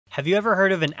Have you ever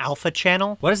heard of an alpha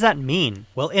channel? What does that mean?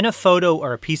 Well, in a photo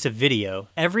or a piece of video,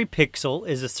 every pixel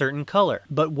is a certain color.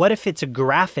 But what if it's a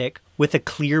graphic with a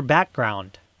clear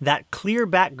background? That clear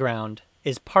background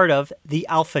is part of the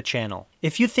alpha channel.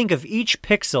 If you think of each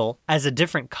pixel as a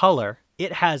different color,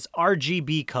 it has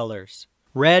RGB colors.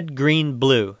 Red, green,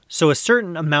 blue. So a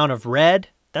certain amount of red,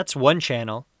 that's one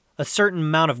channel. A certain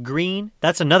amount of green,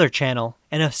 that's another channel.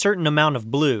 And a certain amount of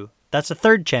blue, that's a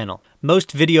third channel.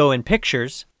 Most video and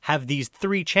pictures have these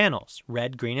three channels,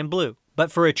 red, green, and blue.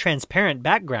 But for a transparent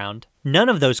background, none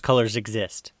of those colors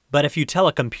exist. But if you tell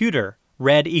a computer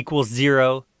red equals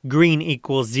 0, green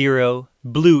equals 0,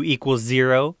 blue equals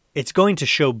 0, it's going to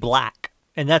show black.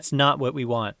 And that's not what we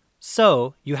want.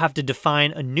 So you have to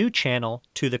define a new channel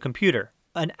to the computer,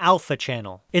 an alpha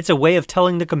channel. It's a way of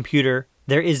telling the computer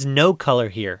there is no color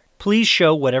here. Please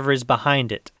show whatever is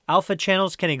behind it. Alpha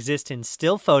channels can exist in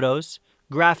still photos,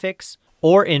 graphics,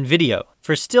 or in video.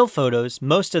 For still photos,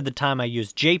 most of the time I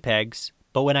use JPEGs,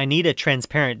 but when I need a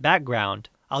transparent background,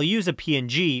 I'll use a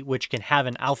PNG which can have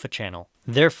an alpha channel.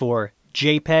 Therefore,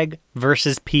 JPEG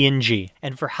versus PNG.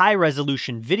 And for high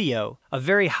resolution video, a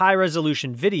very high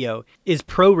resolution video is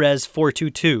ProRes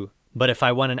 422. But if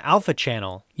I want an alpha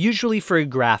channel, usually for a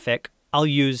graphic, I'll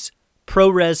use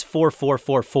ProRes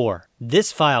 4444.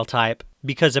 This file type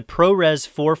because a ProRes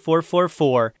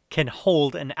 4444 can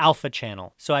hold an alpha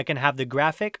channel, so I can have the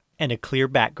graphic and a clear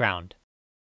background.